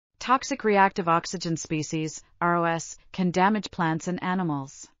Toxic reactive oxygen species, ROS, can damage plants and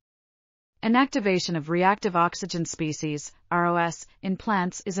animals. Inactivation of reactive oxygen species, ROS, in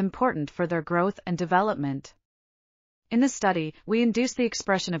plants is important for their growth and development. In this study, we induced the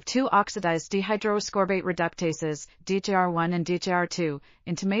expression of two oxidized dehydroascorbate reductases, DHR1 and DHR2,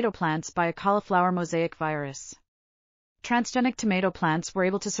 in tomato plants by a cauliflower mosaic virus. Transgenic tomato plants were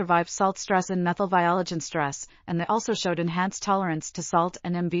able to survive salt stress and methyl viologen stress, and they also showed enhanced tolerance to salt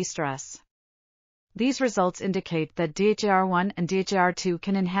and MV stress. These results indicate that DHR1 and DHR2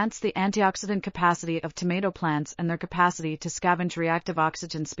 can enhance the antioxidant capacity of tomato plants and their capacity to scavenge reactive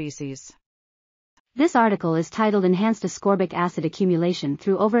oxygen species. This article is titled Enhanced Ascorbic Acid Accumulation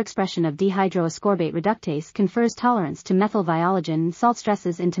Through Overexpression of Dehydroascorbate Reductase Confers Tolerance to Methyl Viologen and Salt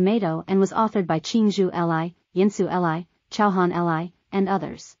Stresses in Tomato and was authored by Qingzhu Li, Yansu Li, Chaohan Li, and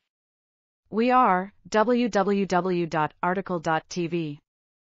others. We are www.article.tv.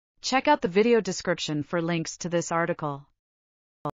 Check out the video description for links to this article.